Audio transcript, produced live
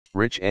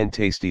Rich and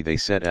tasty they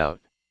set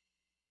out.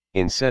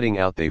 In setting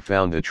out they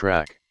found the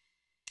track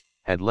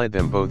had led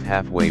them both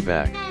halfway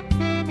back.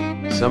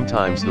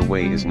 Sometimes the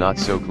way is not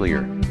so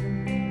clear.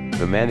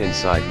 The man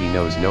inside he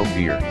knows no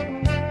fear.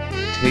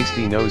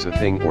 Tasty knows a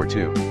thing or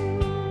two.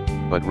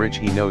 But Rich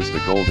he knows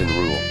the golden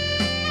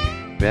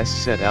rule.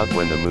 Best set out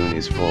when the moon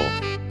is full.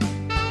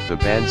 The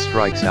band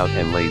strikes out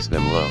and lays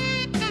them low.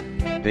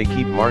 They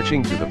keep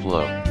marching to the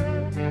flow.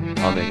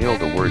 On the hill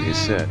the word is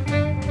said.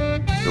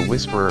 The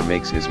whisperer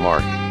makes his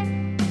mark.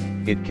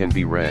 It can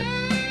be read.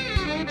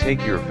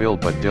 Take your fill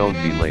but don't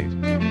be late.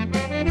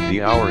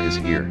 The hour is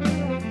here.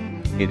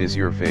 It is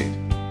your fate.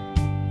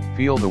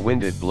 Feel the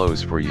wind it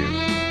blows for you.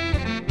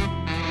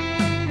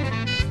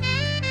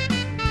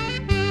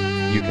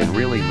 You can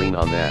really lean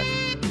on that.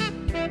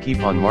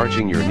 Keep on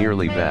marching, you're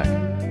nearly back.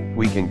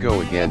 We can go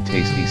again,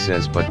 Tasty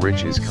says, but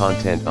Rich is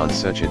content on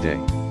such a day.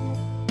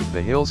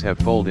 The hills have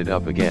folded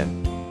up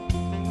again.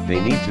 They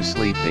need to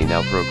sleep, they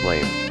now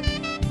proclaim.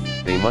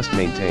 They must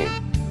maintain.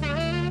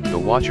 The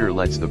watcher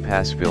lets the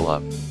pass fill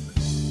up.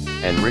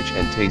 And Rich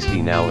and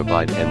Tasty now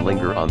abide and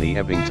linger on the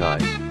ebbing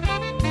tide.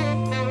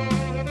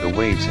 The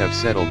waves have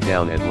settled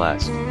down at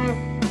last.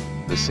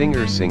 The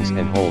singer sings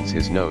and holds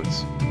his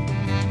notes.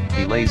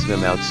 He lays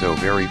them out so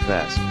very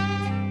fast.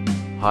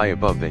 High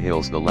above the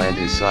hills the land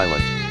is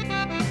silent,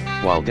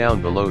 while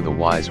down below the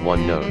wise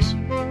one knows.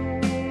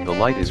 The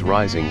light is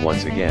rising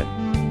once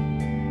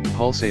again,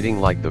 pulsating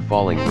like the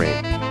falling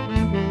rain.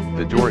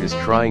 The door is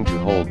trying to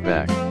hold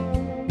back,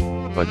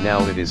 but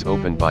now it is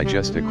opened by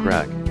just a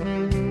crack.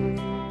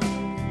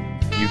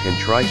 You can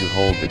try to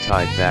hold the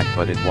tide back,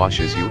 but it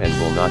washes you and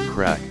will not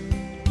crack.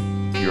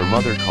 Your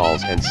mother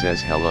calls and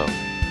says hello.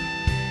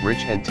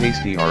 Rich and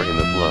Tasty are in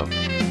the flow.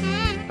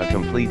 A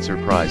complete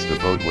surprise, the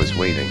boat was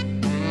waiting.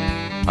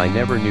 I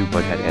never knew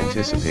but had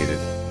anticipated.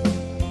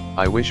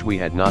 I wish we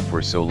had not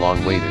for so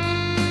long waited.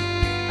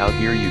 Out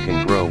here you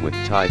can grow with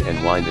tide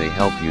and wind, they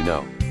help you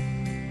know.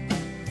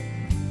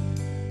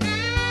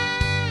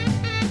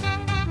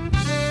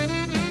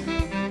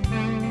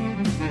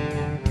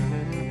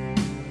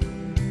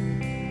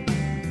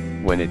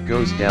 When it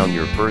goes down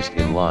you're first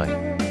in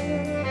line.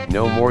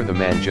 No more the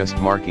man just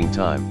marking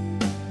time.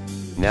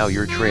 Now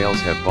your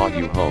trails have brought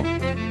you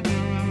home.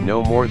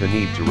 No more the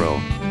need to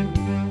roam.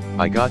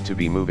 I got to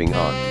be moving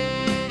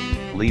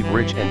on. Leave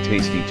Rich and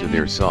Tasty to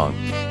their song.